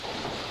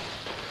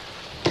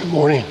Good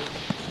morning.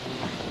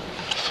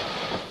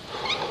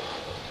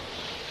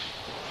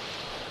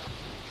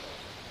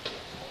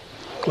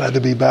 Glad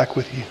to be back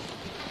with you.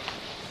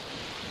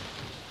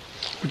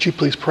 Would you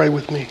please pray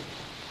with me?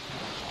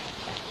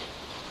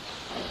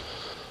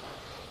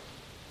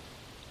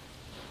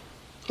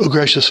 Oh,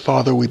 gracious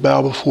Father, we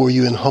bow before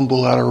you in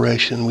humble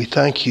adoration. We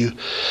thank you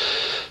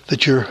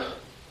that your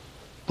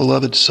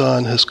beloved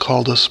Son has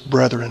called us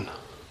brethren.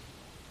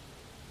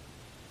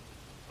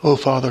 Oh,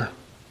 Father,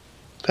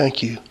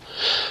 thank you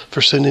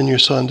for sending your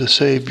Son to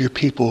save your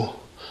people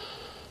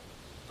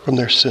from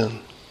their sin.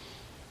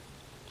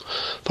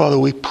 Father,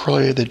 we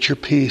pray that your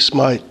peace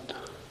might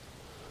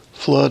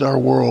flood our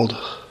world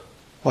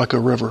like a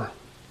river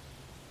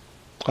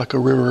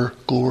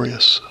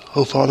glorious.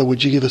 Oh, Father,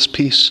 would you give us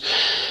peace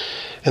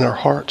in our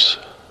hearts,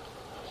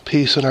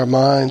 peace in our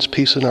minds,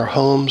 peace in our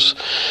homes,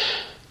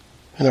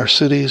 in our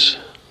cities,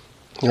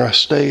 in our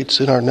states,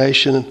 in our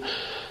nation.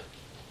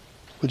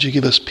 Would you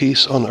give us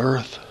peace on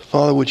earth?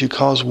 Father, would you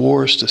cause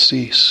wars to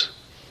cease?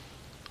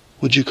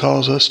 Would you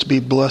cause us to be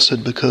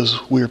blessed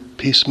because we're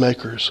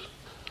peacemakers?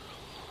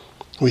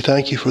 We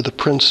thank you for the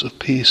Prince of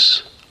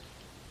Peace,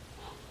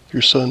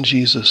 your Son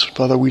Jesus.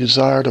 Father, we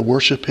desire to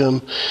worship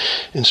him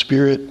in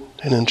spirit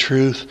and in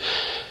truth,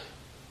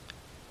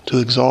 to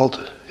exalt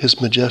his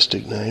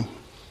majestic name.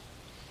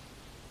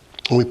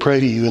 And we pray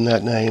to you in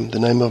that name, the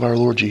name of our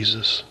Lord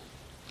Jesus.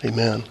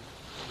 Amen.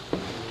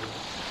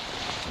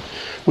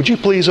 Would you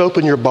please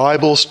open your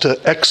Bibles to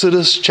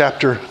Exodus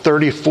chapter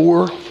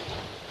 34,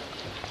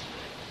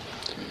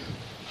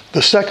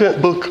 the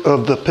second book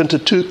of the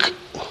Pentateuch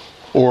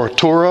or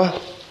Torah,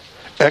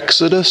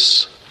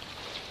 Exodus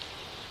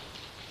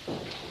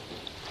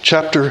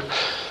chapter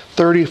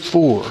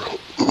 34.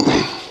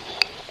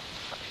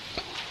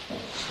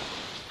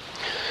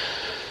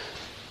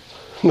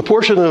 The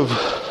portion of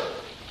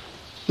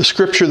the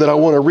scripture that I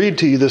want to read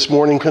to you this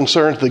morning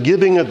concerns the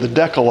giving of the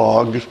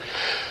Decalogue,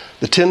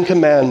 the Ten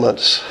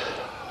Commandments,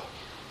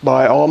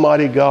 by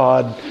Almighty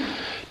God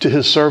to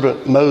his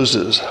servant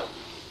Moses.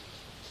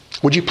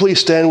 Would you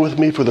please stand with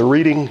me for the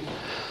reading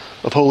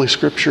of Holy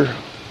Scripture?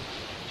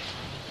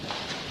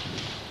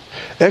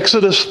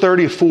 Exodus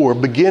 34,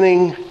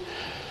 beginning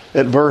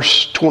at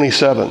verse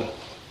 27.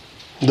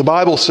 The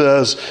Bible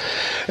says,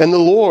 "And the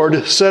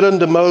Lord said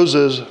unto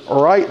Moses,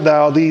 Write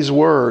thou these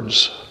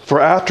words, for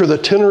after the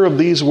tenor of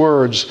these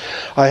words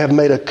I have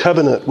made a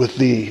covenant with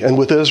thee and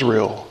with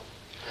Israel.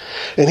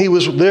 And he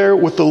was there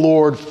with the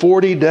Lord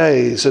 40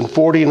 days and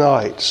 40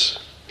 nights.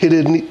 He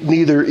did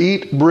neither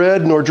eat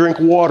bread nor drink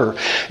water.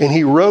 And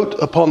he wrote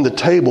upon the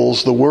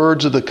tables the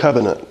words of the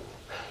covenant,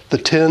 the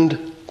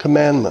 10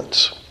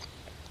 Commandments.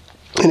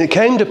 And it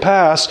came to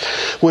pass,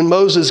 when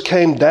Moses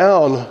came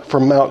down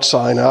from Mount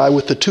Sinai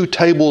with the 2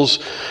 tables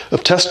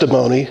of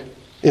testimony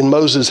in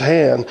Moses'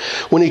 hand,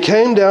 when he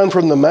came down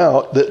from the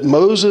mount, that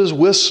Moses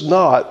wist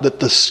not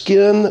that the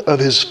skin of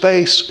his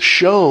face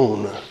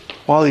shone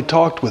while he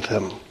talked with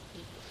him.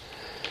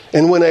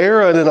 And when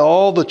Aaron and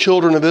all the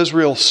children of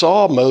Israel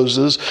saw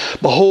Moses,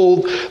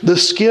 behold, the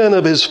skin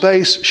of his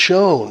face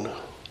shone,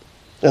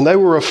 and they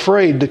were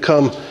afraid to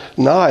come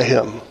nigh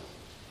him.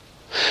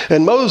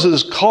 And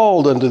Moses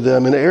called unto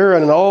them, and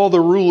Aaron and all the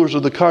rulers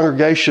of the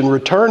congregation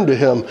returned to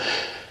him,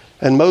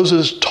 and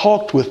Moses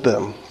talked with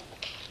them.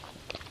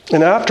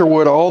 And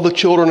afterward all the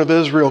children of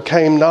Israel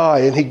came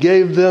nigh, and he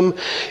gave them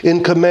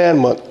in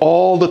commandment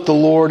all that the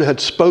Lord had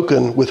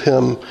spoken with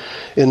him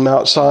in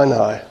Mount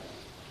Sinai.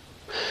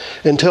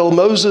 Until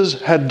Moses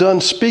had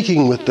done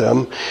speaking with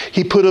them,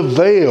 he put a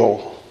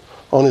veil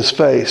on his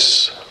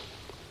face.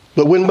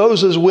 But when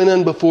Moses went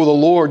in before the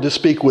Lord to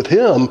speak with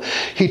him,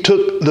 he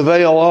took the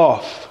veil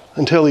off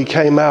until he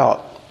came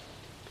out.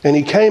 And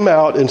he came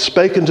out and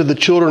spake unto the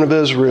children of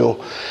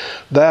Israel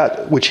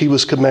that which he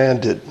was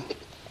commanded.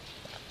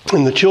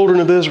 And the children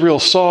of Israel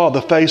saw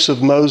the face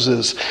of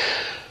Moses,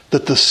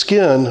 that the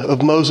skin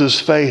of Moses'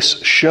 face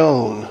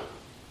shone.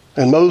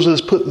 And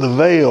Moses put the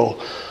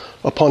veil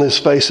upon his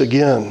face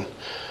again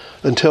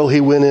until he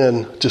went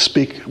in to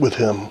speak with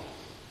him.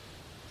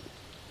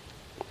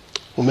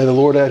 Well, may the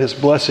Lord add his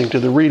blessing to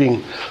the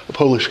reading of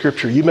Holy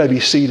Scripture. You may be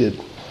seated.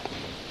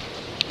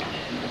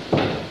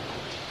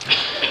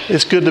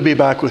 It's good to be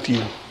back with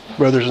you,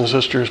 brothers and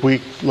sisters.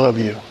 We love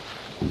you.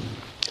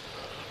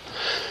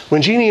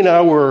 When Jeannie and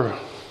I were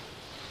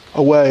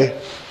away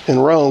in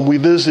Rome, we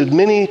visited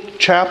many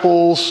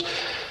chapels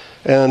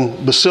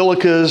and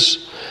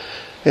basilicas,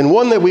 and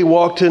one that we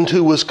walked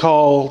into was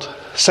called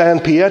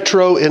San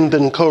Pietro in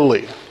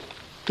Vincoli.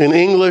 In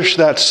English,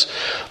 that's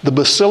the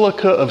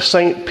Basilica of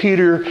St.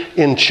 Peter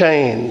in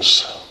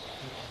Chains.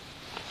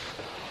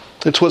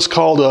 It's what's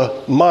called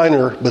a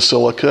minor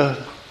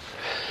basilica,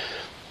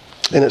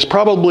 and it's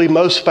probably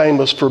most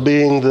famous for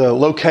being the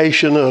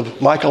location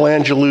of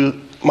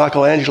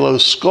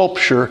Michelangelo's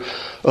sculpture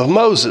of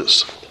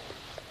Moses.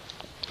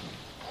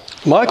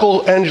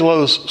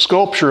 Michelangelo's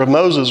sculpture of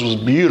Moses was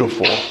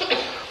beautiful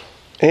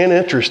and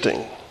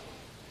interesting.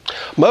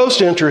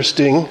 Most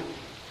interesting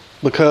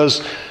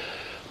because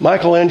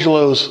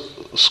Michelangelo's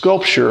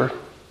sculpture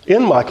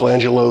in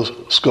Michelangelo's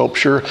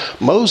sculpture,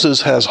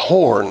 Moses has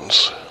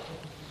horns.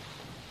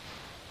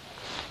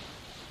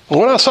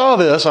 When I saw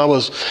this, I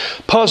was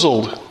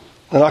puzzled,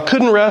 and I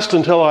couldn't rest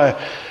until I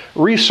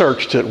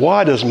researched it.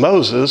 Why does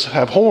Moses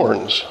have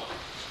horns?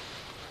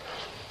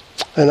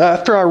 And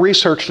after I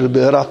researched it a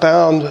bit, I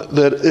found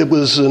that it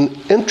was an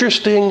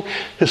interesting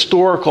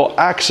historical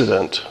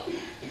accident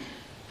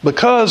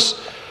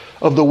because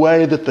of the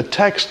way that the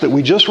text that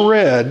we just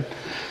read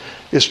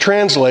is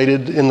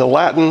translated in the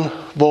Latin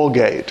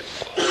Vulgate.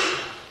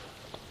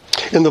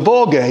 In the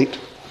Vulgate,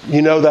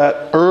 you know,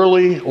 that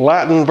early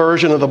Latin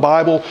version of the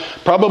Bible,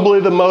 probably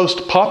the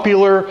most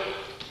popular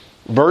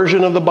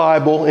version of the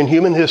Bible in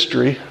human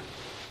history,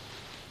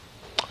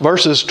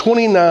 verses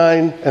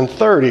 29 and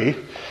 30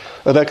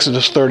 of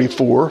Exodus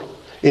 34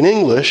 in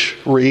English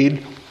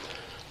read,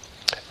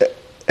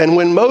 "And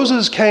when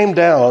Moses came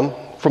down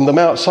from the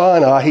Mount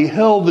Sinai, he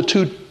held the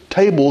two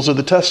tables of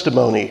the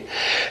testimony,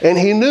 and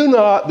he knew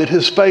not that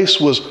his face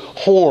was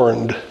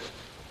horned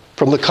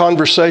from the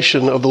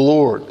conversation of the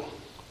Lord.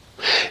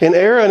 And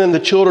Aaron and the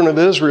children of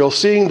Israel,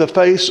 seeing the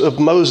face of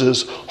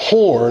Moses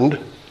horned,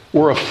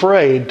 were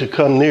afraid to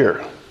come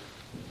near."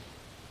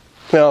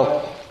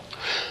 Now,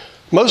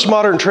 most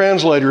modern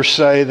translators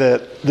say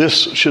that this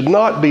should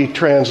not be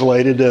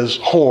translated as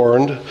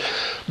horned,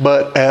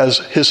 but as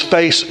his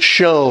face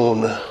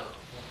shone.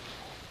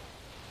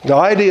 The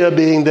idea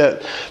being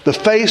that the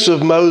face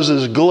of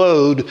Moses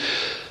glowed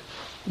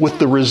with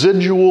the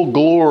residual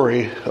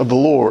glory of the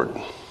Lord.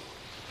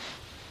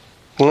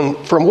 And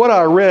from what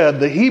I read,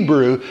 the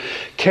Hebrew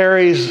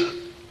carries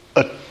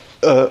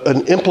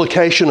an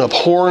implication of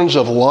horns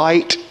of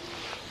light,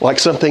 like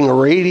something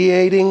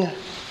radiating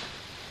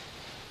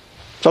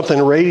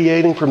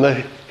from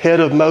the head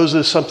of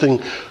Moses,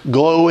 something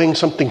glowing,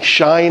 something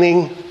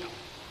shining.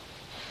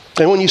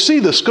 And when you see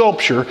the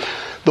sculpture,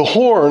 the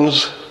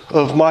horns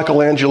of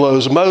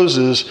Michelangelo's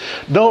Moses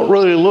don't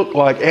really look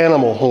like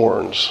animal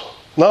horns.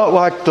 Not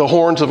like the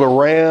horns of a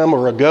ram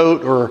or a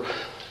goat or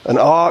an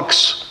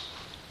ox.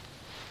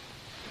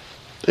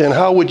 And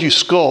how would you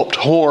sculpt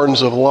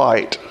horns of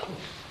light?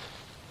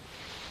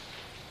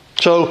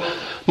 So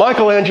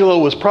Michelangelo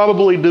was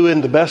probably doing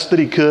the best that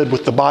he could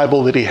with the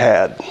Bible that he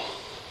had.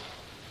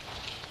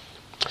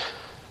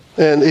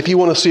 And if you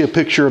want to see a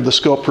picture of the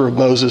sculpture of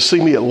Moses,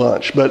 see me at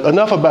lunch. But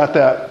enough about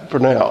that for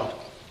now.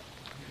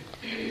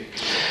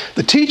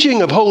 The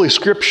teaching of Holy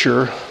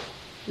Scripture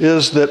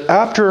is that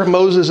after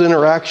Moses'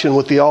 interaction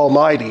with the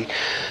Almighty,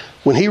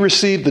 when he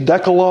received the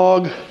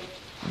Decalogue,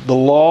 the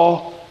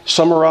law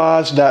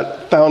summarized,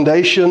 that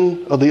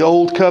foundation of the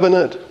Old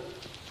Covenant,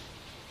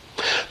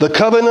 the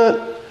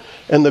covenant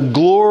and the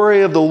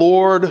glory of the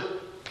Lord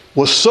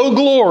was so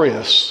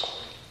glorious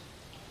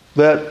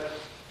that,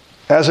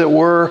 as it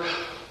were,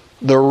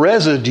 the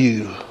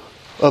residue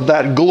of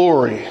that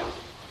glory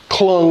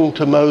clung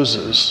to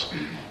Moses.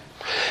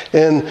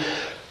 And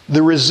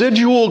the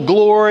residual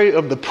glory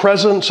of the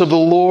presence of the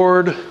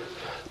Lord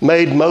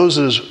made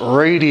Moses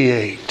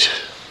radiate.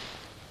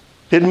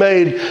 It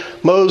made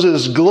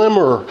Moses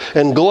glimmer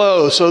and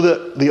glow so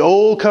that the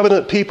old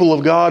covenant people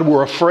of God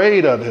were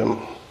afraid of him.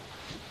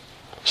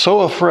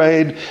 So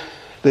afraid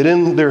that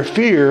in their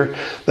fear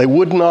they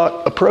would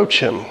not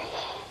approach him.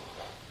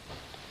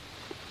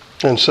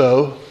 And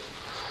so,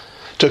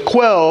 to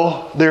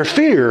quell their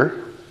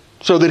fear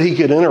so that he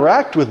could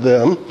interact with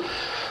them,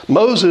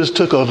 Moses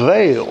took a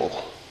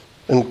veil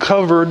and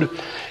covered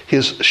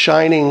his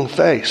shining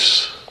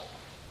face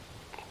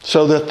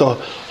so that the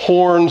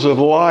horns of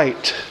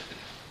light,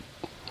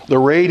 the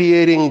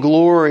radiating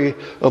glory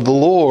of the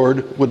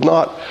Lord, would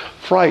not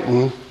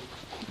frighten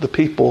the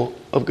people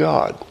of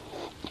God.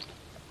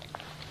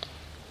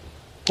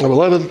 Now,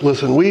 beloved,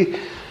 listen, we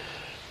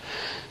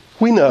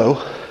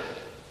know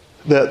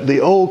that the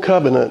old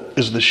covenant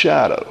is the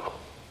shadow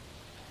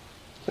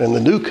and the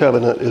new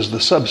covenant is the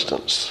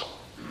substance.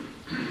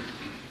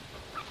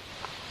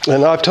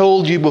 And I've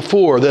told you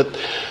before that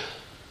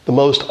the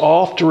most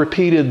oft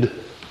repeated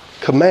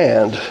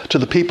command to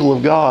the people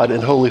of God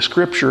in Holy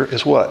Scripture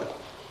is what?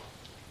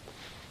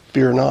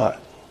 Fear not.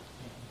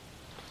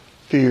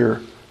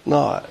 Fear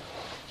not.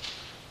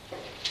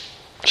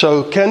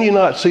 So can you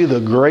not see the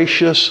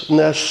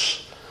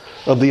graciousness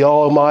of the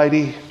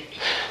Almighty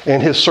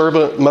and his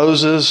servant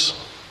Moses,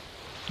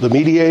 the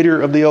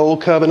mediator of the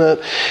old covenant,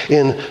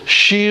 in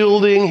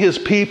shielding his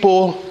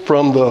people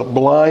from the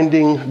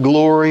blinding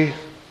glory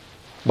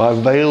by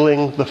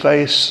veiling the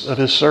face of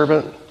his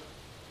servant?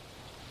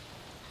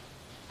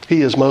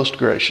 He is most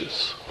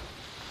gracious.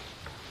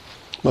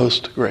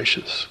 Most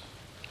gracious.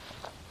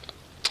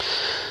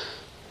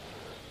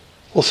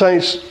 Well,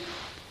 saints,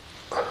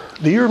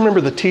 do you remember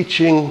the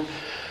teaching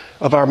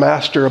of our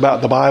Master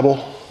about the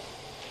Bible?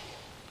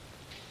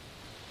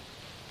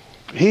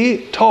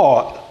 He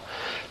taught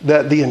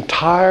that the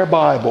entire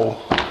Bible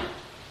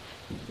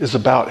is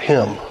about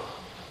him.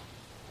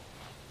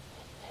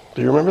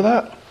 Do you remember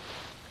that?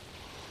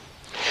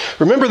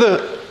 Remember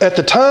that at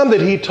the time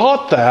that he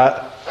taught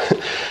that,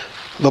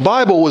 the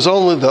Bible was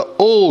only the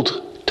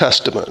Old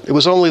Testament. It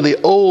was only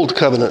the Old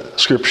Covenant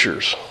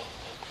Scriptures.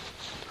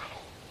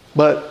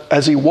 But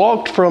as he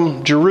walked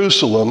from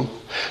Jerusalem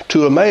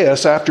to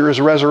Emmaus after his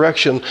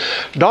resurrection,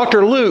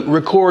 Dr. Luke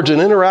records an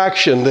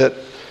interaction that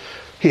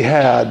he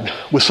had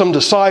with some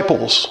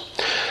disciples.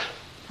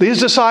 These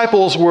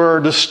disciples were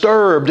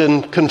disturbed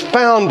and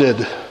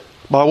confounded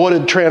by what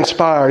had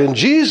transpired. And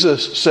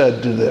Jesus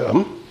said to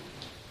them,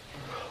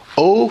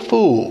 "O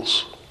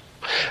fools,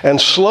 and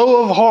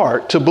slow of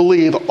heart to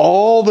believe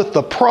all that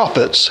the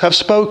prophets have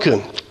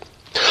spoken.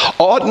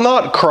 Ought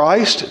not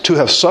Christ to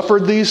have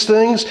suffered these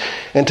things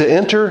and to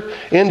enter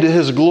into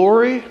his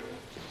glory?"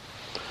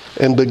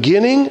 And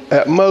beginning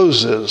at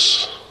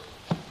Moses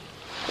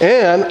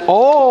and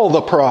all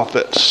the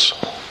prophets,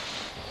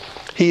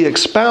 he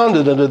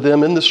expounded unto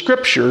them in the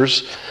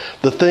Scriptures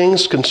the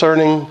things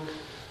concerning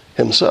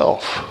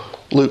himself.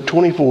 Luke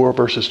 24,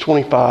 verses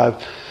 25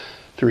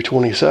 through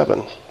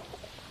 27.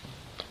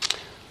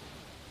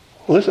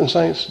 Listen,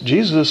 saints,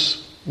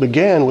 Jesus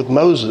began with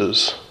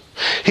Moses.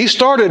 He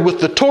started with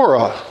the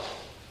Torah,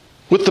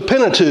 with the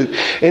Pentateuch,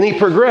 and he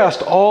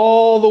progressed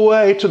all the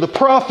way to the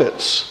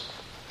prophets,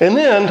 and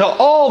then to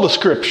all the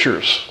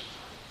Scriptures,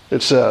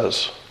 it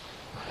says.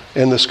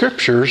 And the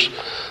Scriptures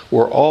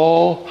were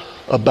all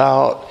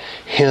about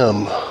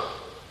him.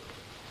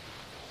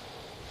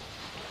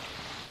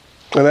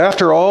 And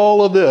after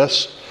all of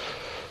this,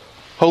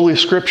 Holy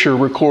Scripture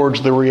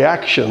records the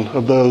reaction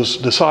of those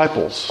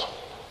disciples.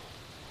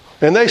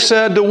 And they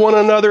said to one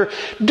another,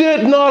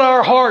 "Did not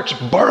our hearts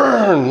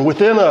burn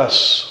within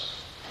us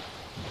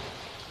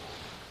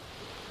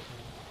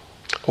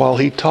while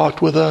he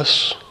talked with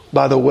us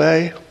by the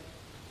way,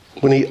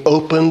 when he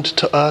opened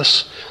to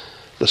us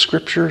the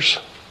Scriptures?"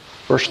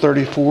 Verse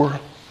 34.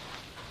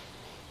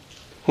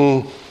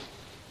 Oh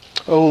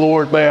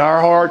Lord, may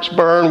our hearts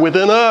burn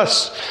within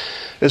us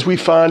as we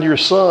find your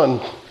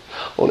Son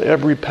on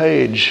every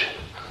page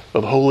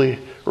of Holy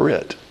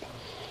Writ.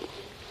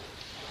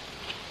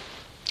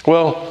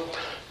 Well,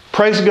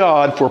 praise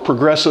God for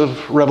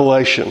progressive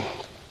revelation.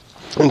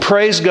 And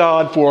praise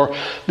God for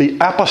the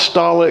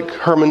apostolic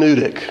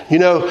hermeneutic. You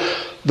know,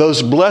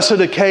 those blessed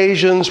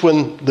occasions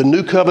when the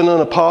New Covenant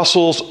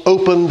apostles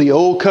open the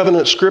Old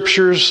Covenant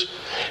Scriptures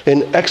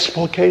and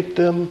explicate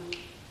them,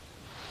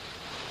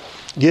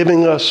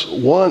 giving us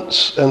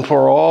once and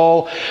for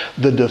all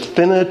the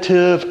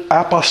definitive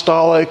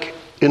apostolic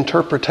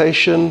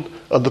interpretation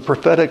of the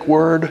prophetic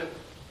word.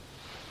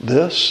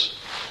 This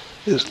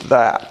is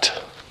that.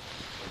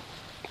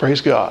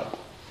 Praise God.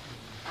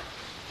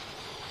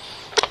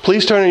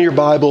 Please turn in your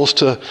Bibles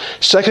to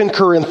 2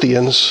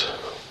 Corinthians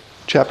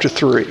chapter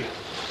 3.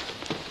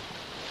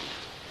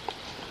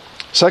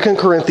 2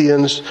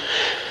 Corinthians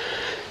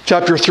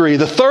chapter 3,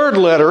 the third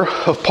letter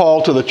of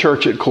Paul to the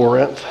church at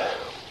Corinth,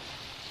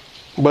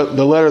 but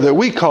the letter that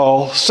we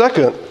call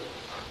 2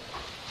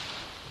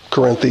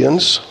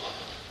 Corinthians.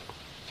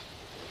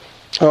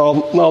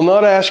 I'll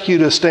not ask you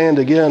to stand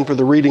again for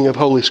the reading of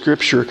Holy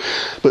Scripture,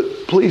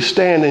 but please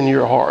stand in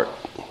your heart.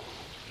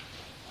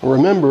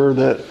 Remember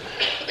that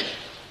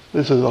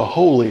this is a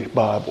holy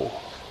Bible.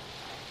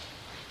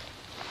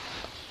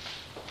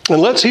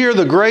 And let's hear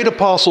the great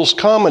apostle's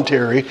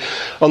commentary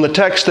on the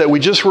text that we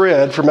just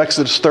read from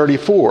Exodus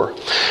 34.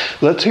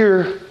 Let's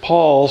hear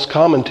Paul's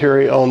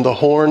commentary on the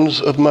horns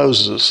of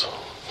Moses.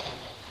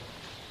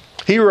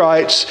 He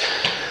writes,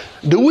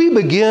 "Do we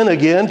begin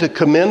again to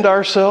commend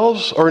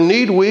ourselves, or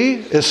need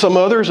we, as some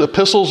others,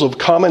 epistles of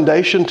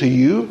commendation to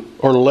you,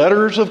 or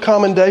letters of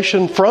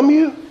commendation from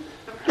you?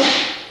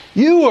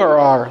 You are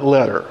our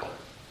letter,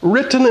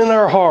 written in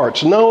our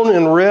hearts, known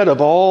and read of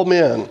all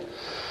men.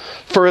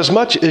 For as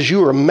much as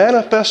you are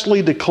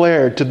manifestly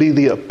declared to be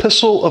the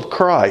epistle of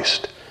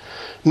Christ,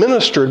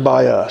 ministered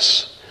by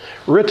us,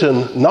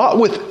 written not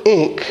with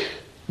ink,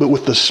 but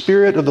with the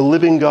Spirit of the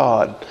living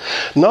God,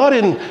 not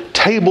in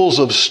tables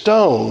of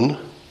stone,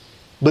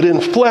 but in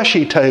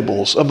fleshy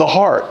tables of the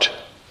heart.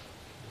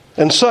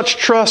 And such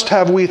trust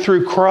have we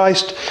through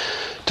Christ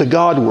to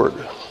Godward.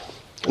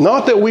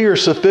 Not that we are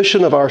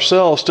sufficient of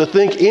ourselves to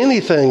think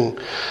anything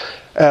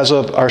as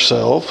of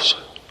ourselves,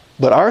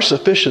 but our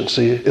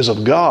sufficiency is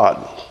of God,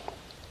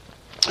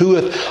 who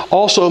hath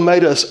also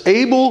made us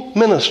able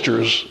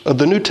ministers of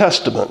the New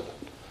Testament,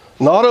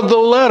 not of the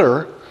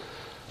letter,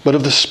 but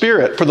of the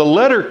Spirit. For the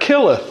letter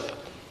killeth,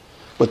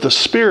 but the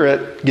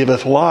Spirit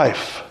giveth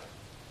life.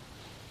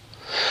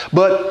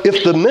 But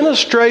if the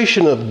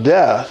ministration of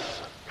death,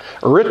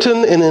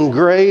 written and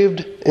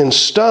engraved in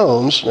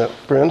stones," now,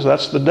 friends,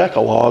 that's the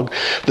Decalogue,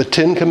 the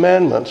 10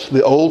 Commandments,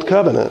 the Old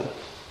Covenant,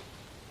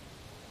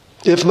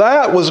 "if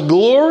that was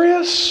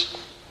glorious,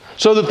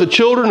 so that the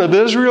children of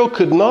Israel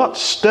could not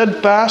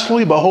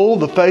steadfastly behold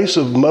the face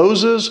of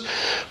Moses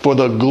for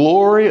the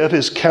glory of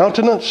his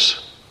countenance,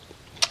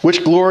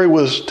 which glory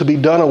was to be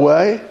done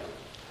away,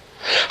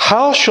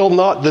 how shall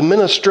not the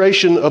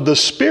ministration of the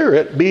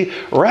Spirit be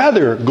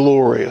rather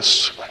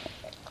glorious?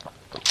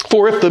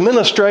 For if the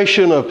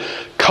ministration of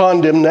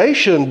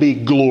condemnation be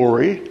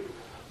glory,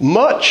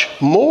 much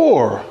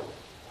more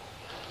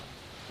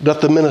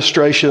doth the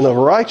ministration of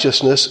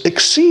righteousness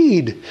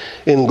exceed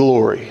in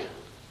glory.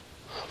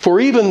 For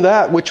even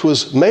that which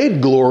was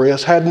made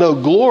glorious had no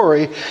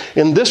glory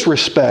in this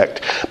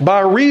respect, by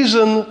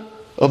reason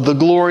of the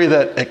glory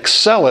that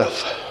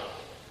excelleth.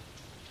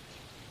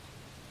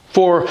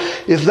 For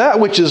if that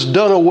which is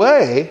done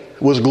away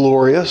was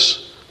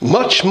glorious,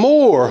 much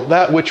more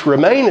that which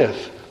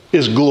remaineth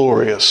is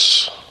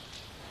glorious.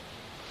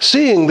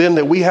 Seeing then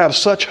that we have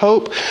such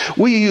hope,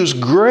 we use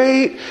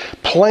great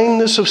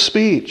plainness of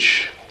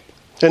speech,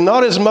 and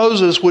not as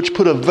Moses, which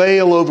put a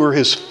veil over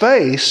his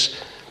face,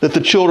 that the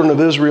children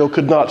of Israel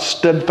could not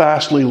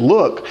steadfastly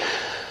look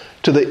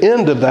to the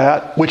end of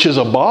that which is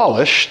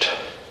abolished,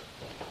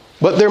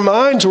 but their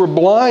minds were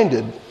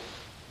blinded.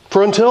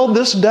 For until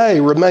this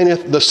day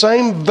remaineth the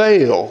same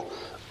veil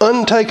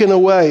untaken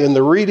away in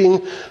the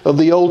reading of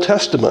the Old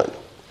Testament,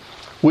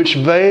 which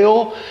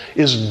veil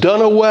is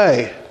done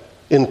away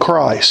in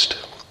Christ.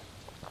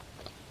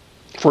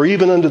 For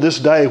even unto this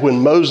day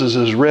when Moses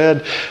is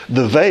read,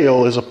 the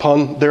veil is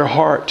upon their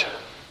heart.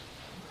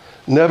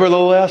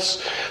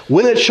 Nevertheless,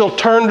 when it shall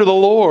turn to the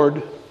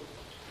Lord,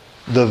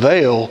 the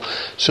veil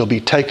shall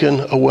be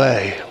taken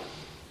away.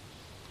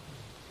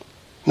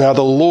 Now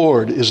the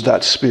Lord is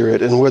that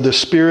Spirit, and where the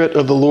Spirit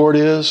of the Lord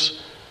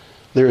is,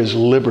 there is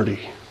liberty.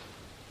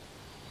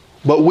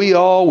 But we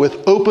all,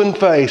 with open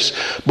face,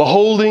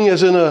 beholding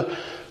as in a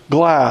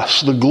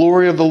glass the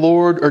glory of the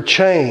Lord, are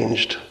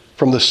changed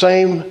from the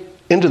same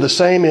into the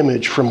same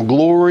image, from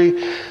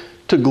glory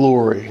to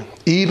glory,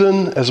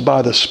 even as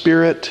by the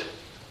Spirit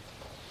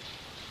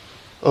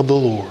of the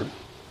Lord.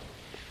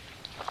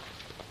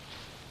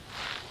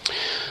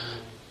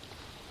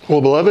 Well,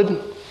 beloved,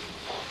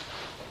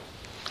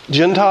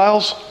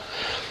 Gentiles,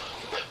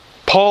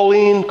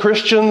 Pauline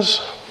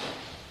Christians,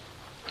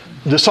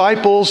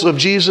 disciples of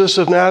Jesus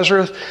of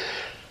Nazareth,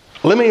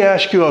 let me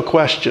ask you a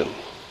question.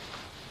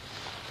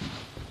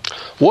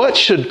 What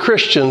should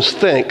Christians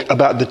think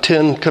about the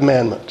Ten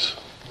Commandments?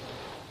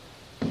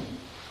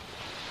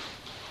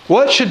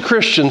 What should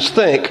Christians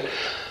think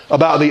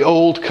about the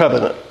Old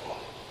Covenant?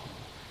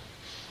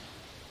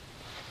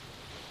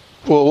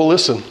 Well,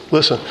 listen.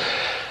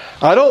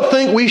 I don't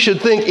think we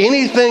should think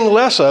anything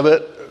less of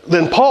it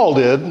than Paul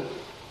did.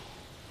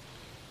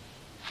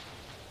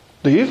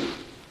 Do you?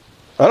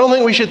 I don't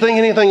think we should think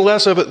anything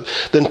less of it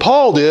than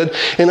Paul did.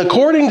 And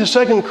according to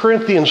 2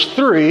 Corinthians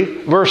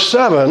 3, verse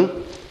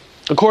 7,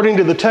 according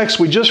to the text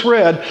we just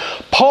read,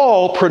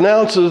 Paul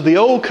pronounces the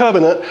Old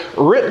Covenant,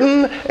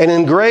 written and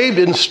engraved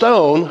in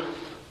stone,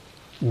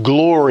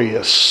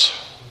 glorious.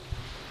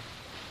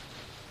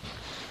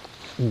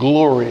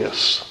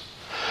 Glorious.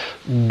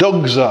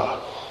 Doxa.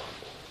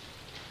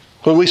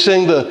 When we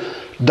sing the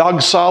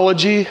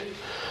doxology,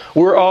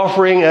 we're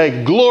offering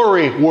a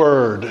glory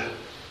word.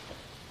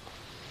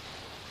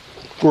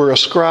 We're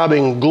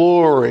ascribing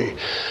glory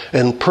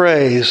and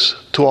praise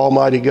to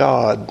Almighty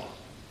God.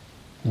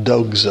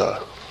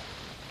 Doxa.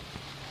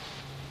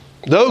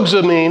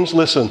 Doxa means,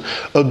 listen,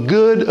 a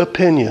good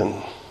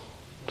opinion.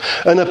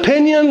 An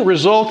opinion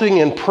resulting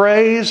in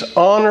praise,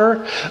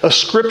 honor,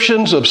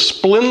 ascriptions of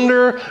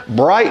splendor,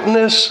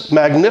 brightness,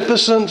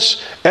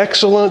 magnificence,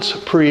 excellence,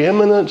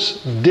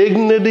 preeminence,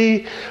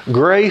 dignity,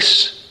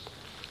 grace,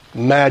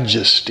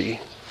 majesty,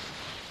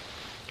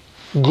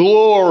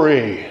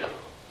 glory.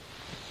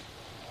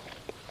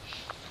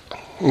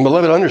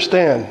 Beloved,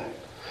 understand,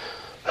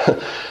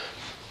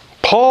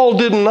 Paul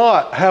did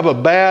not have a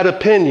bad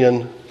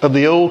opinion of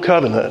the Old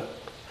Covenant,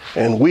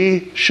 and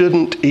we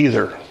shouldn't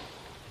either.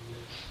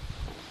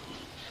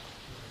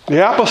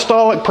 The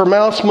apostolic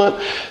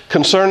pronouncement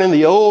concerning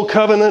the Old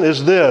Covenant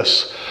is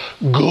this: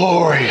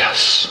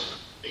 glorious.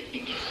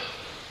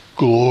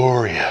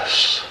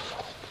 Glorious.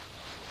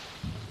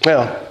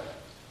 Now,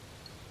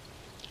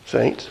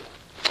 saints,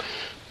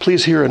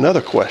 please hear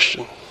another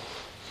question.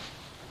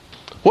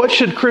 What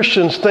should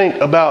Christians think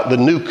about the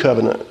New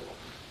Covenant?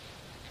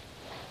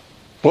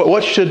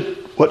 What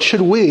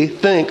should we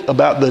think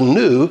about the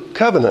New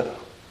Covenant?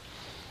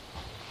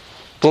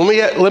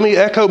 Let me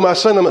echo my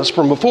sentiments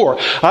from before.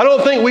 I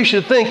don't think we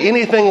should think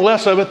anything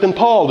less of it than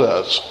Paul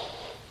does.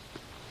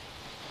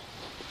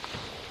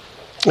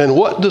 And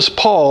what does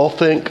Paul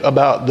think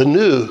about the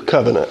New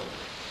Covenant?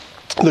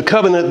 The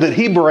covenant that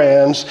he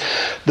brands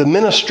the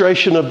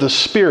ministration of the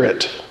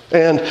Spirit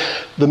and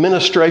the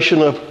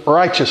ministration of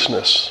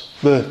righteousness.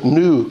 The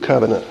New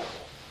Covenant.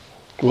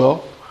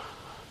 Well,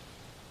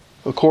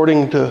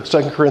 according to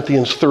 2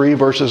 Corinthians 3,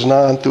 verses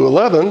 9 through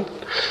 11,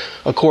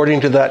 according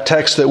to that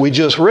text that we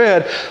just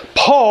read,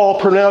 Paul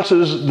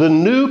pronounces the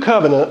New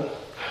Covenant,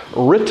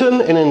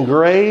 written and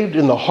engraved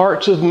in the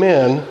hearts of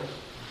men,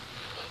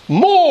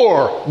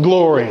 more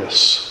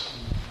glorious.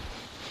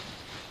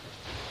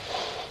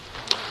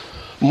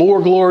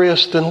 More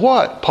glorious than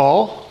what,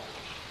 Paul?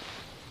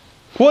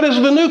 What is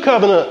the New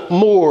Covenant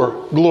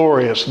more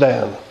glorious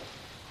than?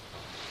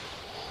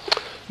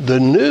 The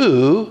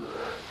New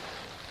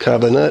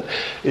Covenant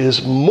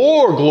is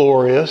more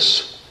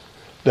glorious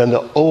than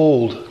the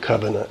Old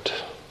Covenant.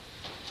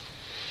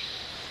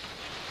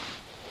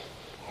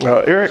 Now,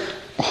 Eric,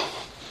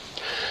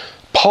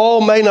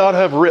 Paul may not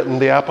have written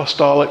the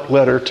apostolic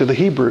letter to the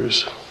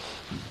Hebrews,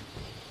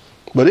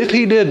 But if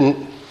he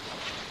didn't,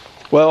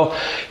 well,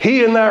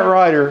 he and that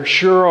writer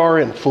sure are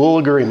in full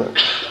agreement.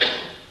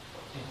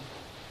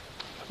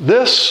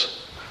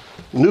 This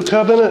new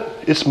covenant,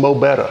 it's mo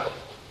better.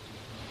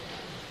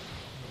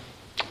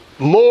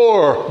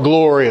 More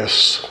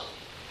glorious.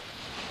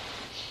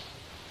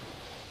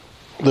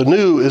 The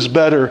new is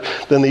better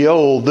than the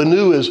old. The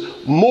new is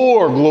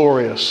more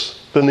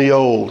glorious than the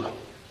old.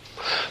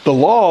 The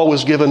law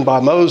was given by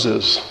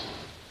Moses,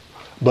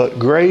 but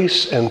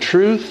grace and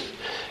truth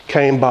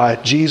came by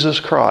Jesus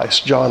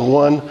Christ. John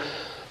 1,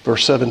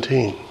 verse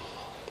 17.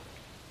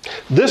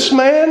 This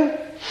man,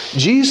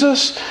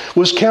 Jesus,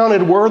 was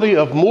counted worthy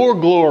of more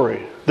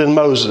glory than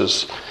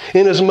Moses,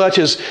 inasmuch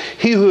as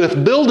he who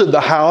hath builded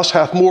the house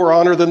hath more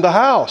honor than the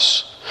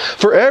house.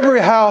 For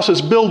every house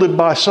is builded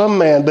by some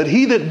man, but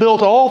he that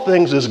built all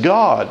things is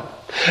God.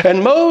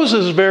 And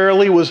Moses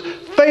verily was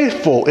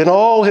faithful in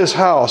all his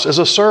house as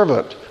a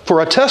servant,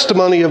 for a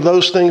testimony of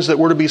those things that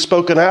were to be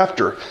spoken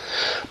after.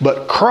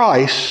 But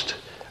Christ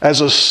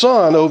as a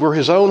son over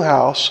his own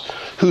house,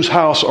 whose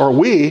house are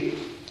we,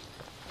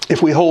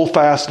 if we hold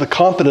fast the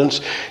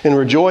confidence and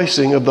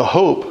rejoicing of the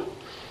hope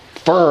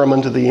firm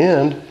unto the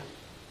end.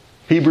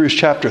 Hebrews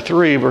chapter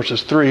 3,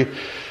 verses 3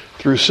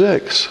 through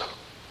 6.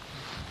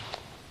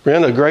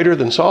 Friend, a greater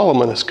than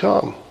Solomon has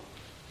come.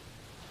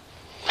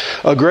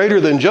 A greater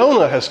than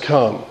Jonah has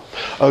come.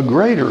 A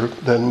greater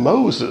than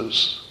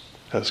Moses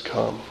has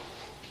come.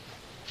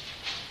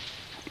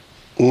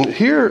 And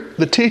hear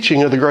the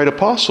teaching of the great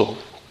apostle.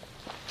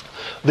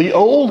 The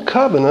old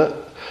covenant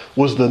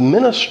was the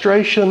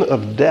ministration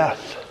of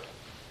death.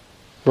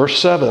 Verse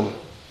 7.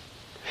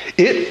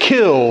 It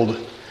killed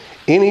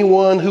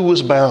anyone who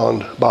was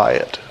bound by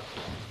it.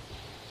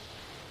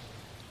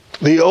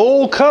 The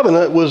old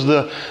covenant was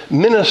the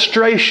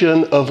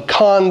ministration of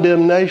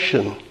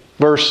condemnation.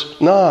 Verse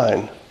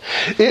 9.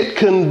 It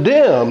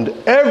condemned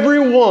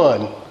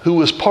everyone who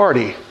was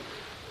party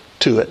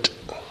to it.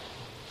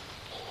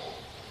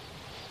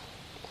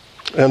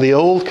 And the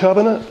old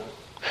covenant,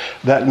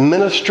 that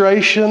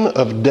ministration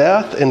of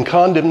death and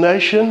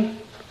condemnation,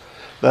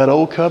 that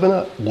old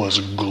covenant was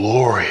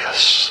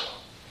glorious.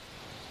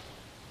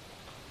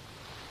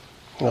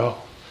 No.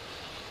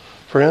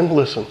 Friend,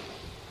 listen.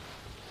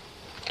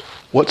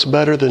 What's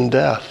better than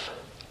death?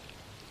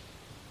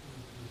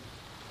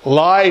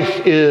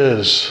 Life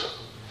is.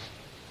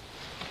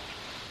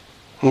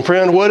 And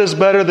friend, what is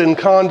better than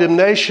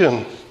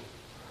condemnation?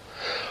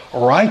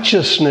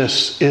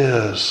 Righteousness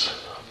is.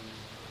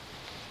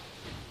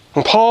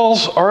 And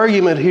Paul's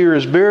argument here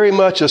is very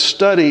much a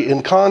study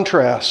in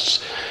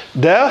contrasts.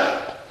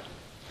 Death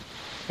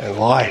and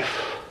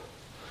life.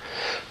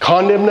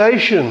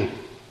 Condemnation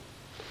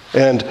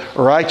and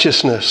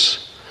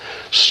righteousness.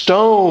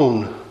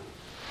 Stone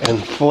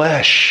and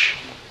flesh.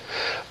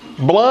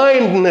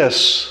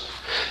 Blindness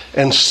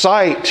and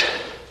sight.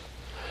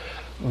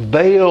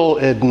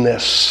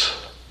 Veiledness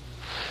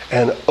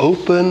and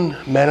open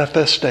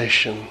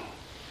manifestation.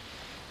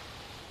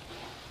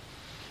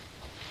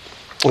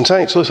 And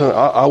saints, listen,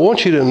 I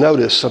want you to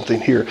notice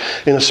something here,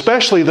 and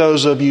especially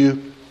those of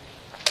you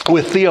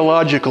with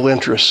theological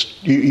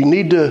interest. You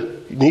need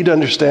to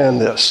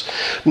understand this.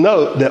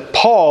 Note that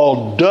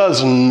Paul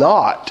does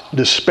not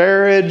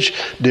disparage,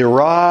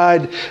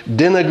 deride,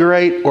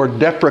 denigrate, or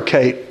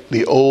deprecate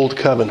the old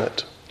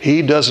covenant.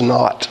 He does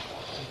not.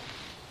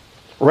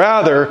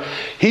 Rather,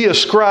 he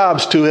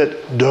ascribes to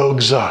it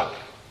doxa,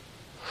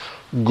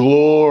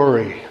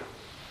 glory.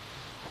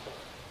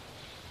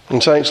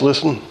 And saints,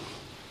 listen,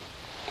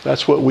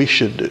 that's what we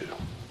should do.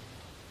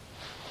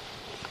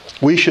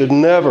 We should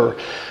never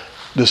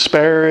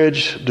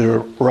disparage,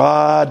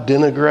 deride,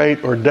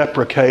 denigrate, or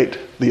deprecate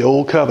the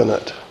old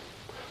covenant.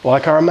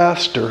 Like our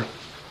master,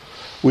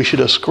 we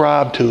should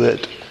ascribe to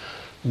it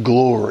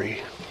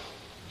glory.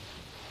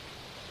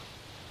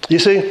 You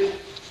see,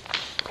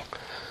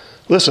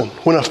 listen,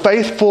 when a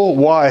faithful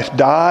wife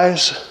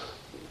dies,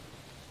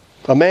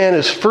 a man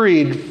is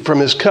freed from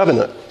his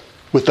covenant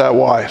with that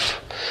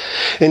wife.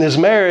 And his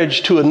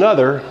marriage to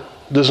another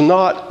does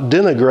not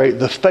denigrate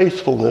the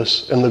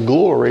faithfulness and the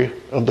glory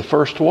of the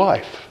first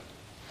wife.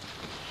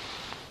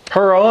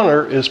 Her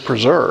honor is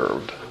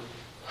preserved.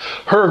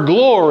 Her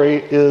glory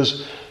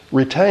is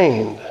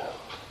retained.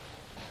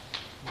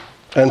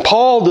 And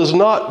Paul does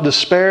not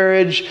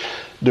disparage,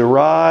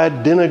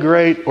 deride,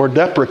 denigrate, or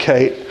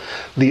deprecate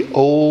the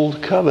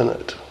old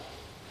covenant.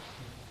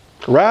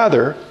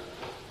 Rather,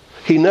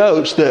 he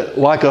notes that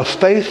like a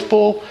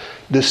faithful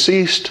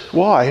deceased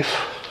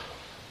wife,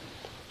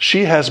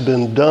 she has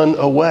been done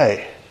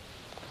away.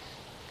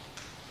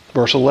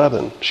 Verse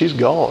 11, she's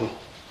gone.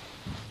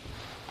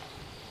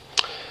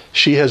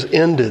 She has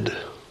ended,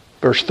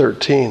 verse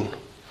 13,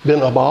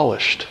 been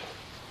abolished.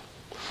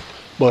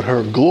 But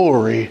her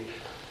glory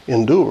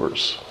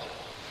endures.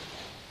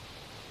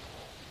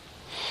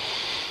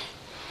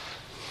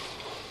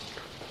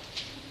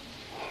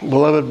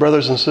 Beloved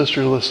brothers and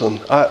sisters, listen.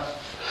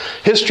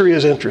 History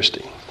is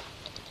interesting.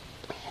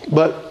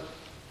 But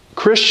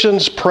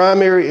Christians'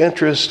 primary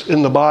interest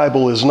in the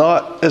Bible is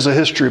not as a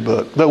history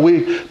book, though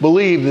we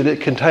believe that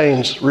it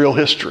contains real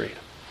history.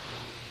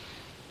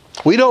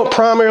 We don't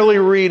primarily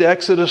read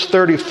Exodus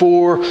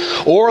 34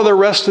 or the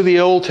rest of the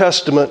Old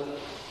Testament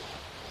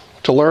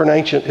to learn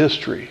ancient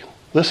history.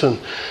 Listen,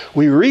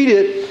 we read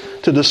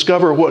it to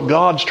discover what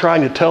God's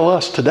trying to tell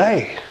us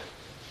today.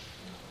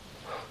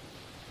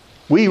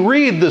 We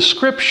read the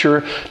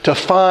Scripture to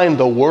find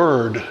the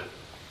Word,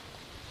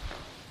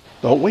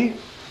 don't we?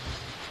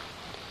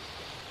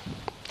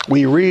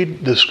 We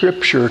read the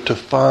Scripture to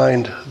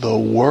find the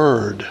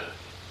Word.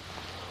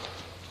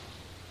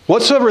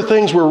 Whatsoever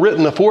things were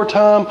written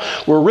aforetime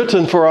were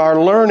written for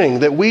our learning,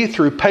 that we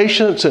through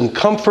patience and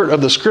comfort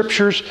of the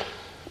Scriptures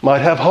might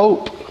have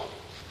hope.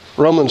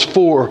 Romans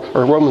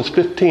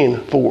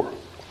 15:4.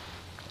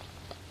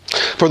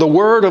 For the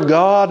Word of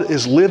God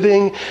is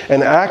living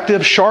and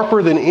active,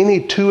 sharper than any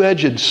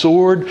two-edged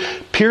sword,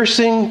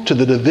 piercing to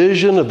the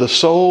division of the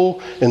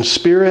soul and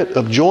spirit,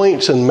 of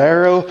joints and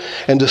marrow,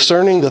 and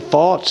discerning the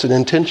thoughts and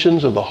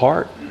intentions of the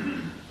heart.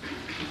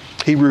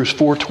 Hebrews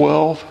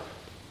 4:12.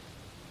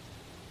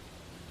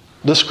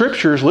 The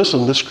Scriptures,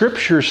 listen, the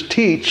Scriptures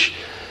teach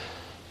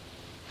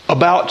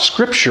about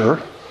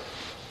Scripture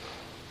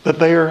that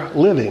they are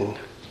living,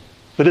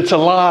 that it's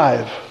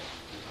alive,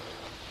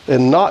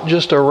 and not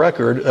just a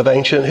record of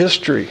ancient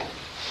history.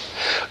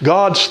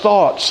 God's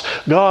thoughts,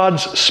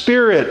 God's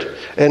Spirit,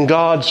 and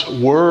God's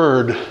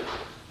Word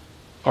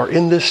are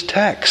in this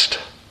text.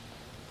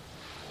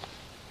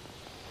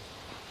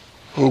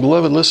 And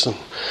beloved, listen.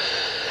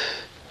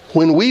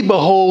 When we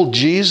behold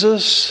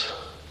Jesus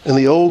in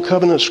the Old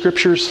Covenant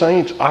Scriptures,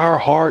 saints, our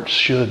hearts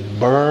should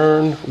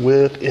burn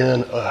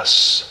within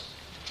us.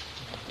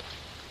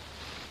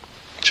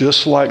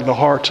 Just like the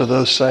hearts of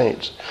those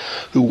saints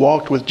who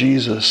walked with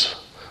Jesus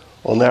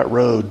on that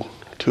road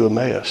to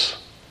Emmaus.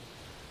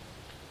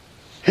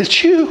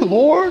 It's you,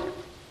 Lord.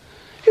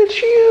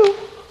 It's you.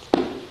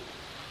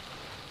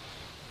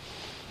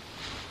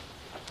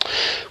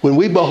 When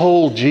we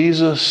behold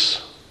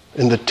Jesus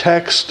in the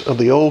text of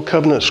the Old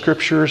Covenant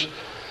Scriptures,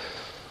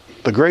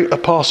 the great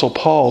Apostle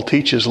Paul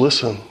teaches,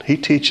 listen, he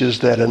teaches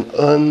that an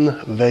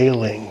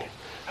unveiling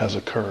has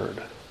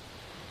occurred.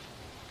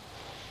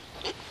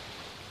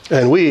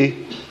 And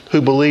we, who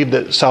believe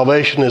that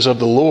salvation is of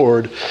the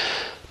Lord,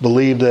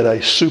 believe that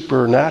a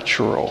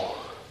supernatural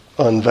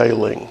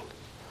unveiling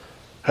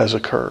has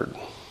occurred.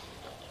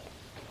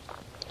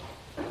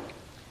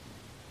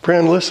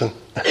 Friend, listen.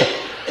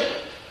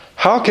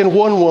 How can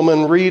one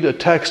woman read a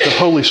text of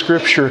Holy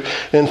Scripture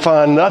and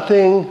find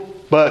nothing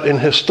but an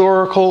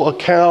historical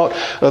account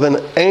of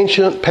an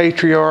ancient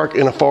patriarch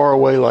in a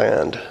faraway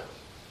land?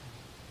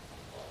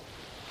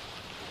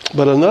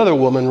 But another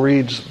woman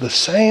reads the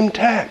same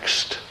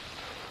text,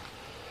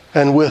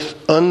 and with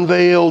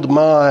unveiled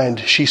mind,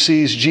 she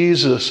sees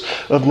Jesus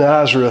of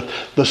Nazareth,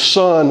 the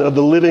Son of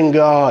the living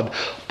God,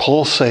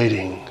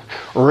 pulsating,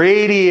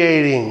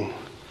 radiating,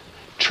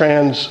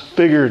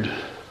 transfigured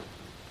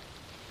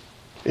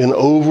in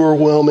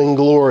overwhelming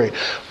glory,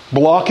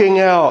 blocking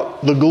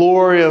out the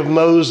glory of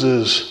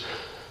Moses,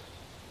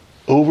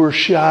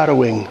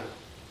 overshadowing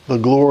the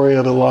glory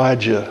of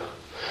Elijah,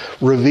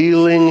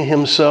 revealing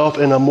himself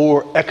in a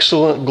more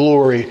excellent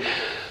glory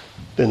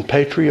than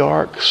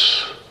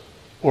patriarchs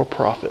or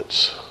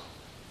prophets.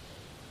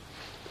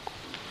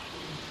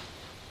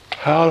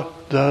 How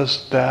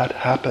does that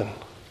happen?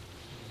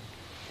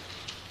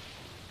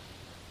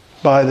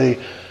 By the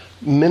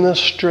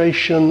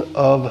ministration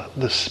of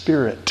the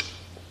Spirit,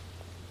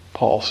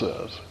 Paul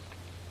says.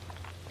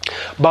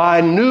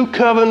 By new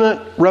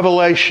covenant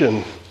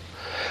revelation,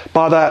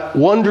 by that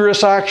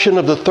wondrous action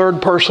of the third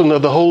person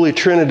of the Holy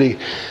Trinity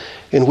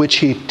in which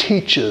he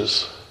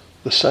teaches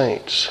the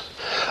saints,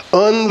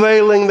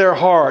 unveiling their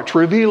hearts,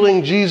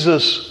 revealing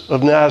Jesus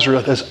of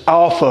Nazareth as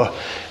Alpha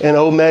and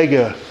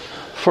Omega,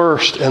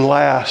 first and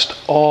last,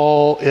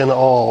 all in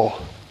all,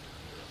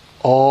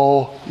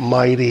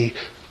 Almighty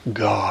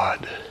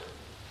God.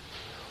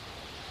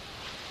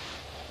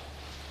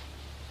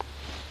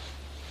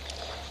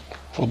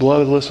 Well,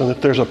 beloved, listen,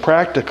 if there's a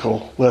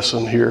practical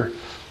lesson here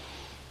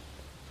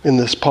in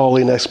this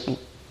Pauline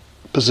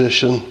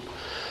exposition,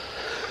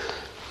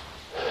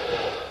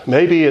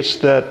 maybe it's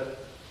that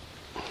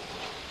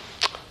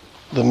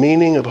the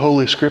meaning of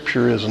Holy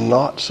Scripture is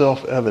not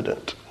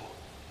self-evident.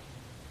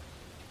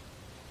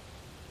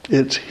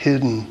 It's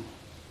hidden.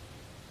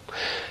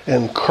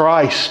 And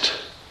Christ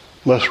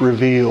must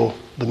reveal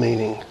the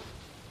meaning.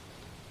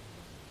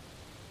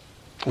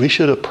 We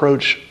should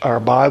approach our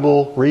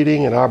Bible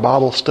reading and our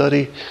Bible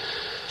study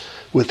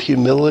with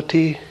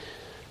humility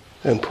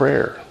and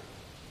prayer.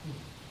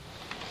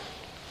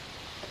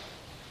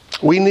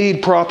 We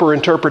need proper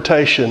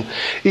interpretation,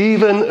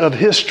 even of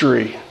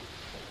history,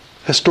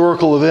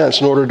 historical events,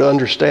 in order to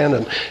understand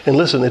them. And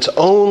listen, it's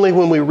only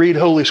when we read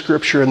Holy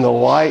Scripture in the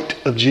light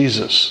of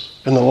Jesus,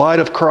 in the light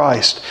of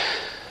Christ,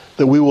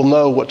 that we will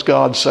know what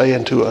God's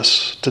saying to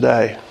us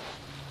today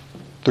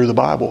through the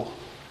Bible.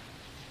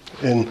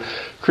 And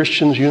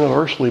Christians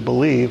universally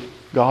believe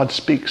God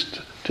speaks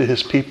to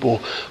his people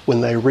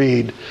when they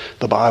read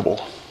the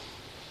Bible.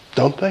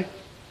 Don't they?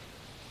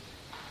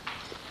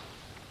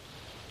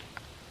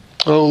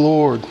 Oh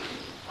Lord,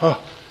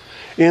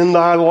 in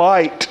thy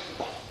light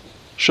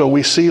shall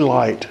we see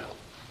light.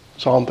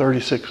 Psalm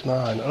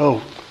 36:9.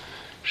 Oh,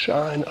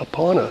 shine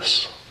upon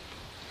us.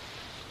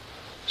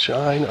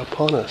 Shine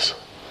upon us.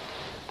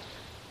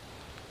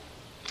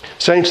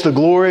 Saints, the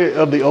glory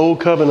of the old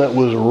covenant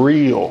was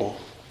real.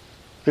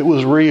 It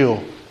was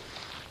real,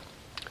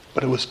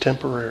 but it was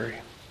temporary.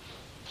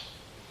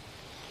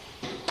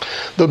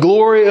 The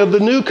glory of the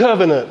new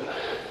covenant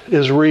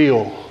is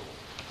real,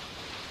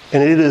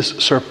 and it is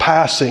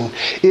surpassing.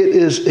 It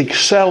is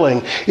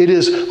excelling. It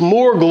is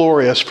more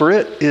glorious, for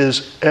it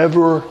is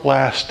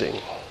everlasting.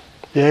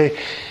 Yea,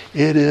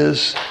 it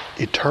is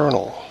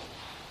eternal.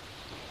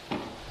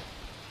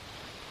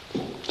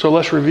 So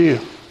let's review.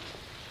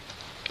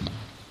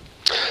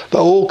 The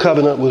old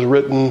covenant was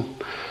written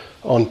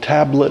on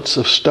tablets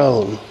of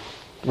stone,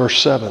 verse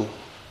 7.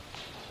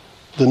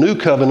 The new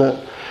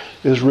covenant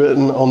is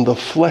written on the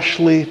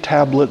fleshly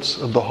tablets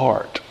of the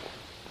heart,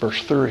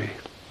 verse 3.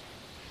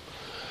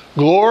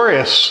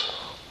 Glorious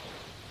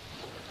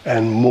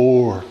and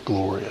more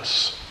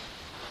glorious.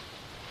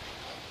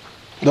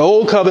 The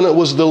old covenant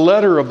was the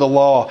letter of the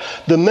law,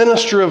 the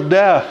minister of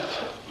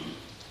death.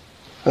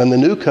 And the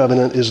new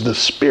covenant is the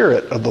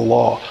spirit of the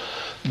law,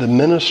 the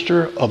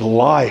minister of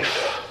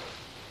life.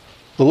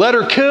 The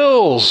letter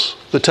kills,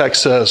 the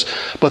text says,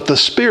 but the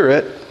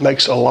spirit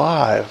makes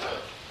alive.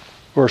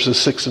 Verses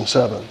 6 and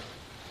 7.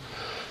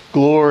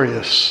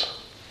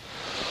 Glorious.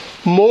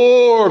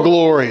 More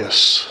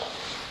glorious.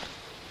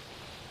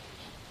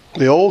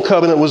 The old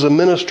covenant was a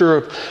minister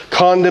of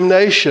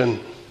condemnation.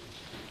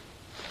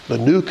 The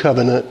new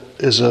covenant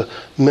is a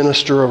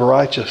minister of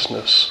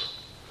righteousness.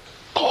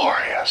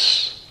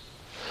 Glorious.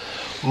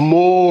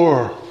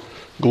 More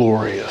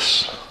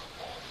glorious.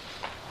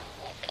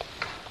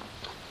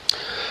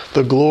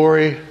 The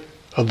glory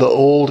of the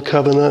old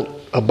covenant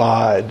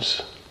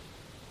abides,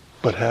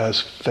 but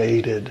has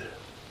faded.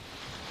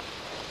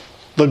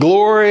 The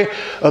glory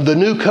of the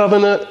new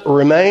covenant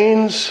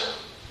remains,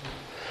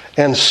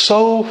 and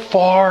so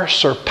far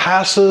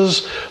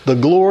surpasses the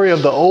glory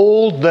of the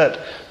old that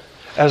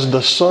as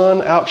the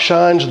sun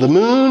outshines the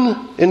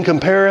moon in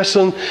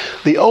comparison,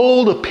 the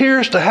old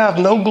appears to have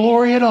no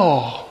glory at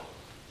all.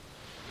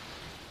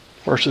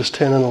 Verses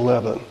 10 and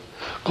 11.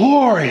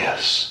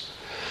 Glorious.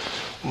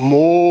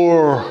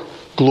 More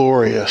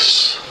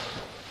glorious.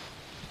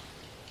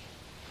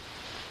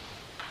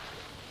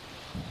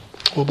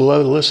 Well,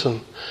 beloved,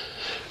 listen.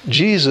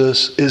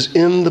 Jesus is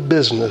in the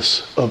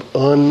business of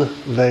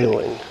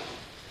unveiling.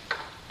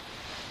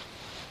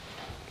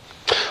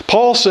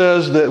 Paul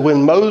says that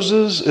when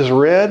Moses is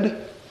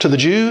read to the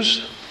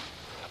Jews,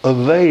 a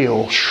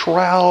veil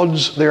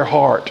shrouds their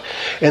heart,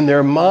 and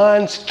their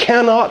minds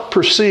cannot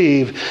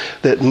perceive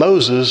that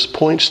Moses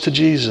points to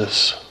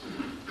Jesus.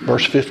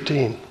 Verse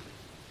 15.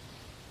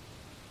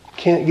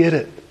 Can't get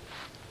it.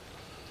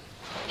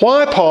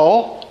 Why,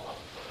 Paul?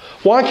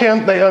 Why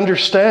can't they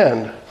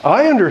understand?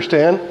 I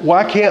understand.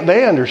 Why can't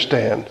they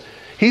understand?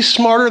 He's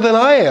smarter than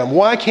I am.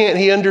 Why can't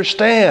he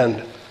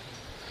understand?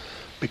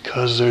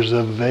 Because there's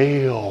a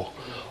veil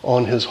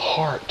on his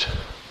heart.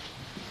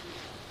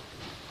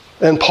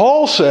 And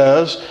Paul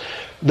says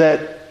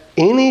that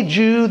any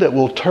Jew that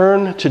will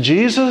turn to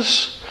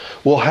Jesus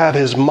will have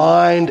his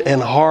mind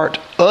and heart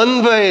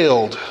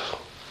unveiled.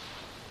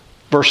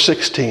 Verse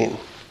 16.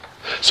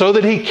 So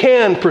that he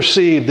can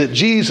perceive that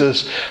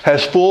Jesus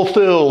has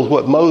fulfilled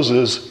what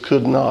Moses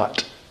could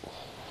not.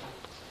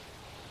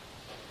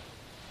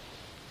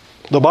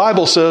 The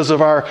Bible says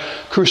of our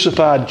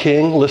crucified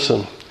King,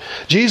 listen,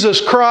 Jesus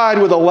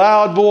cried with a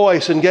loud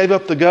voice and gave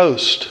up the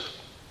ghost.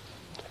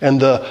 And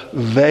the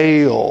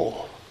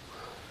veil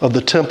of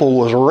the temple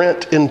was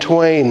rent in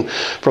twain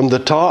from the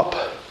top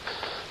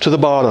to the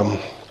bottom.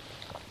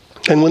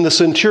 And when the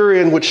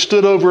centurion which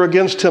stood over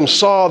against him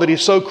saw that he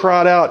so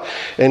cried out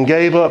and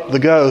gave up the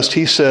ghost,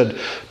 he said,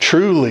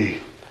 truly,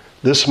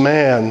 this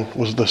man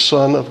was the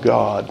Son of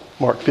God.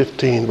 Mark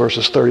 15,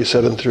 verses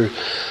 37 through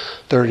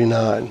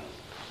 39.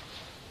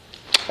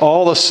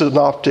 All the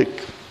synoptic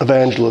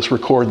evangelists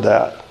record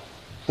that.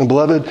 And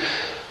beloved,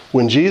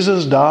 when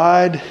Jesus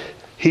died,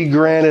 he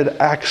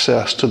granted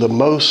access to the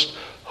most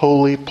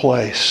holy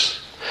place,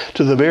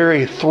 to the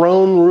very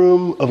throne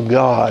room of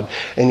God.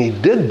 And he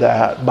did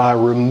that by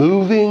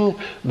removing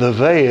the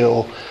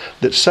veil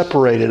that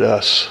separated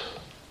us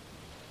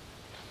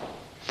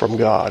from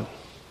God.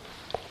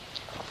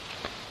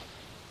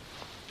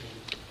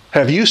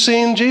 Have you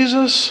seen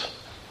Jesus?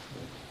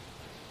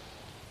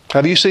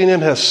 Have you seen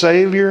him as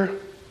Savior,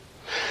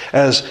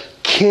 as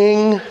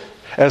King,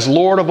 as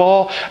Lord of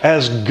all,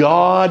 as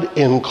God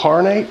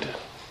incarnate?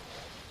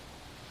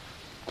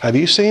 Have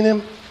you seen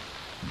him?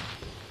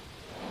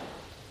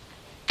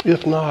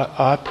 If not,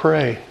 I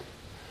pray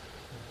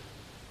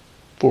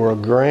for a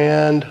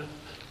grand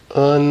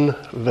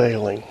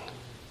unveiling.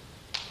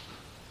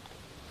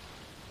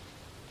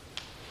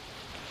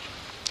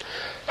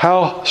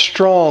 How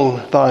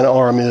strong thine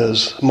arm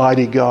is,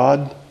 mighty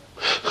God.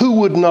 Who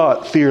would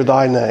not fear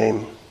thy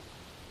name?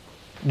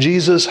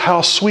 Jesus, how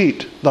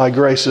sweet thy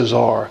graces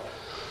are.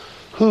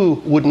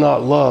 Who would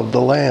not love the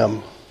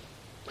Lamb?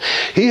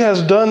 He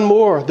has done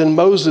more than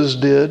Moses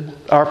did,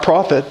 our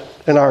prophet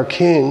and our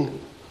king.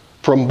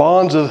 From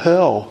bonds of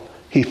hell,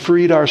 he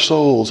freed our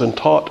souls and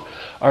taught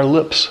our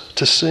lips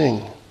to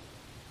sing.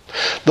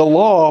 The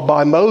law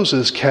by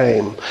Moses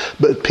came,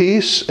 but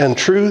peace and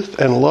truth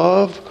and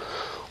love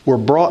were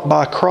brought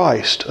by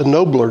Christ, a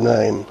nobler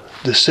name,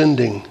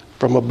 descending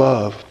from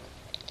above.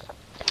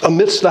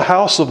 Amidst the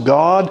house of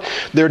God,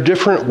 their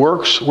different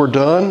works were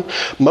done.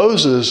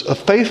 Moses, a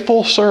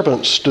faithful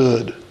servant,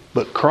 stood,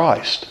 but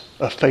Christ,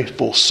 a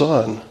faithful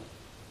son.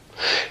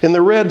 In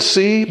the Red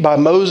Sea, by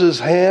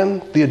Moses'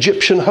 hand, the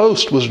Egyptian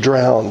host was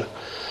drowned.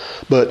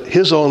 But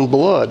his own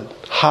blood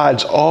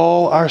hides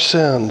all our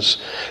sins,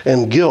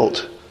 and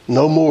guilt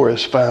no more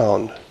is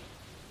found.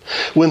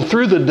 When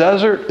through the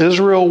desert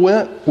Israel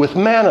went, with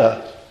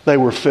manna they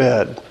were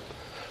fed.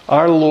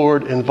 Our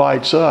Lord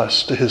invites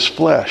us to his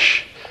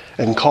flesh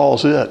and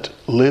calls it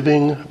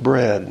living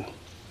bread.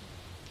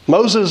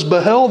 Moses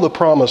beheld the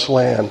promised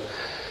land,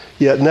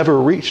 yet never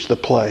reached the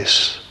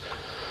place.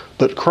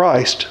 But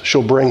Christ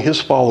shall bring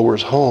his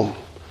followers home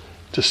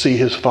to see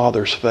his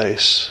Father's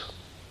face.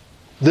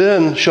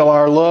 Then shall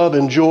our love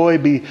and joy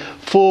be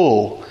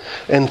full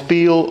and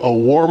feel a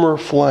warmer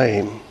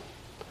flame,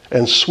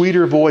 and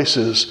sweeter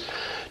voices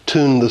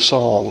tune the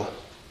song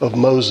of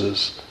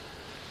Moses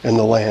and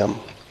the Lamb.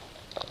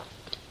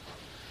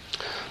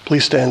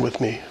 Please stand with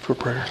me for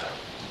prayer.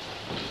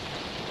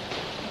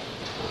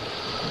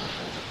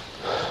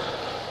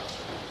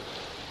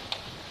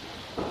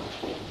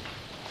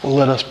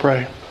 Let us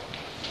pray.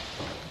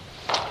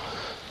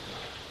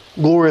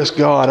 Glorious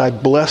God, I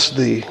bless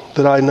thee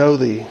that I know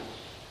thee.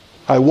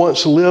 I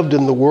once lived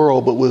in the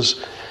world, but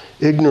was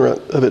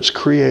ignorant of its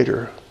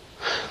creator,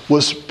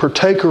 was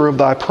partaker of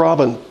thy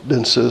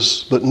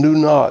providences, but knew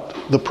not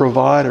the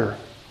provider,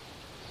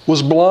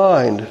 was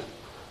blind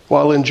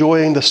while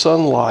enjoying the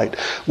sunlight,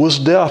 was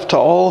deaf to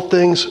all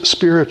things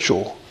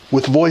spiritual,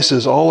 with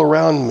voices all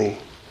around me,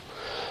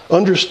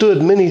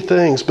 understood many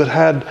things, but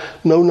had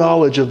no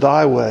knowledge of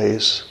thy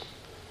ways,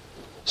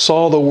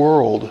 saw the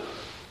world,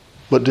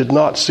 but did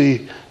not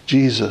see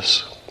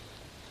Jesus.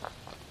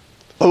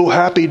 O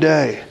happy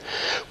day,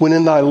 when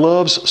in thy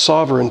love's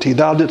sovereignty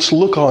thou didst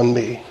look on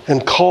me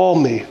and call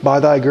me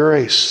by thy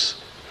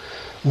grace.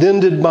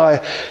 Then did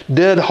my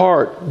dead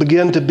heart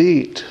begin to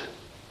beat,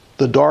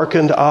 the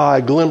darkened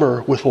eye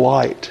glimmer with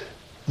light,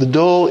 the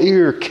dull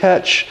ear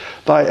catch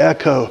thy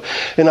echo,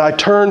 and I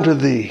turned to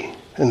thee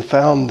and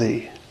found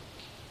thee,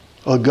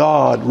 a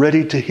God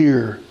ready to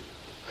hear,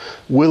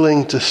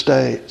 willing to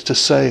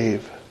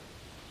save.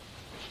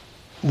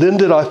 Then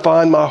did I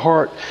find my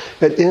heart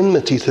at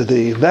enmity to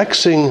thee,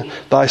 vexing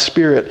thy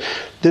spirit.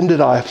 Then did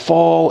I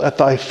fall at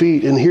thy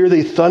feet and hear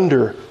thee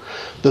thunder,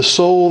 the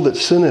soul that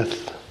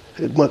sinneth,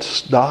 it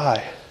must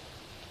die.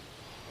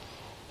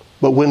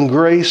 But when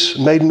grace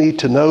made me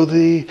to know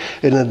thee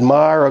and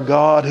admire a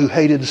God who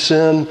hated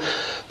sin,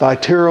 thy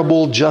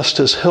terrible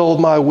justice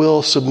held my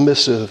will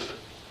submissive.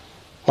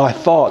 My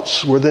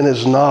thoughts were then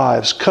as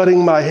knives,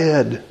 cutting my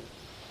head.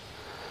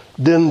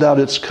 Then thou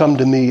didst come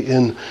to me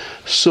in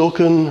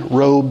silken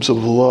robes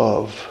of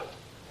love,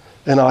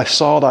 and I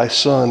saw thy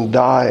Son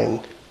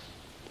dying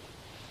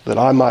that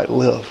I might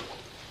live.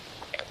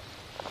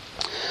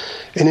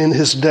 And in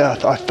his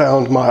death I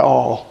found my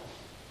all.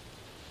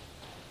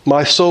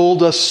 My soul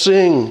doth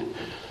sing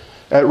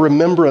at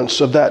remembrance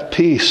of that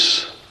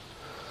peace.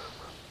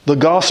 The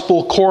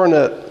gospel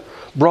cornet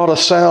brought a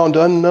sound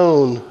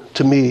unknown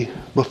to me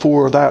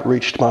before that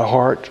reached my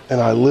heart, and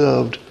I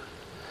lived,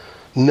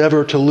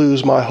 never to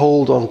lose my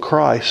hold on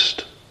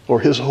Christ or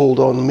his hold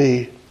on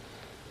me.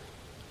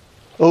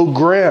 O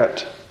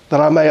grant that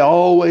I may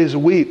always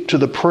weep to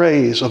the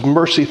praise of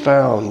mercy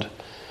found,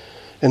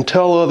 and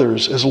tell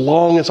others as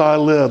long as I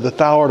live that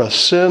thou art a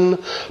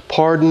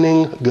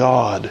sin-pardoning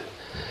God,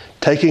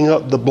 taking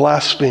up the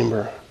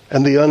blasphemer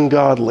and the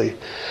ungodly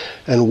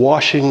and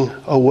washing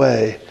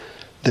away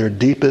their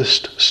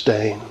deepest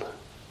stain.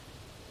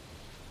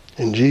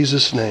 In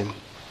Jesus' name,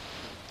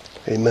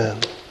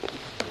 amen.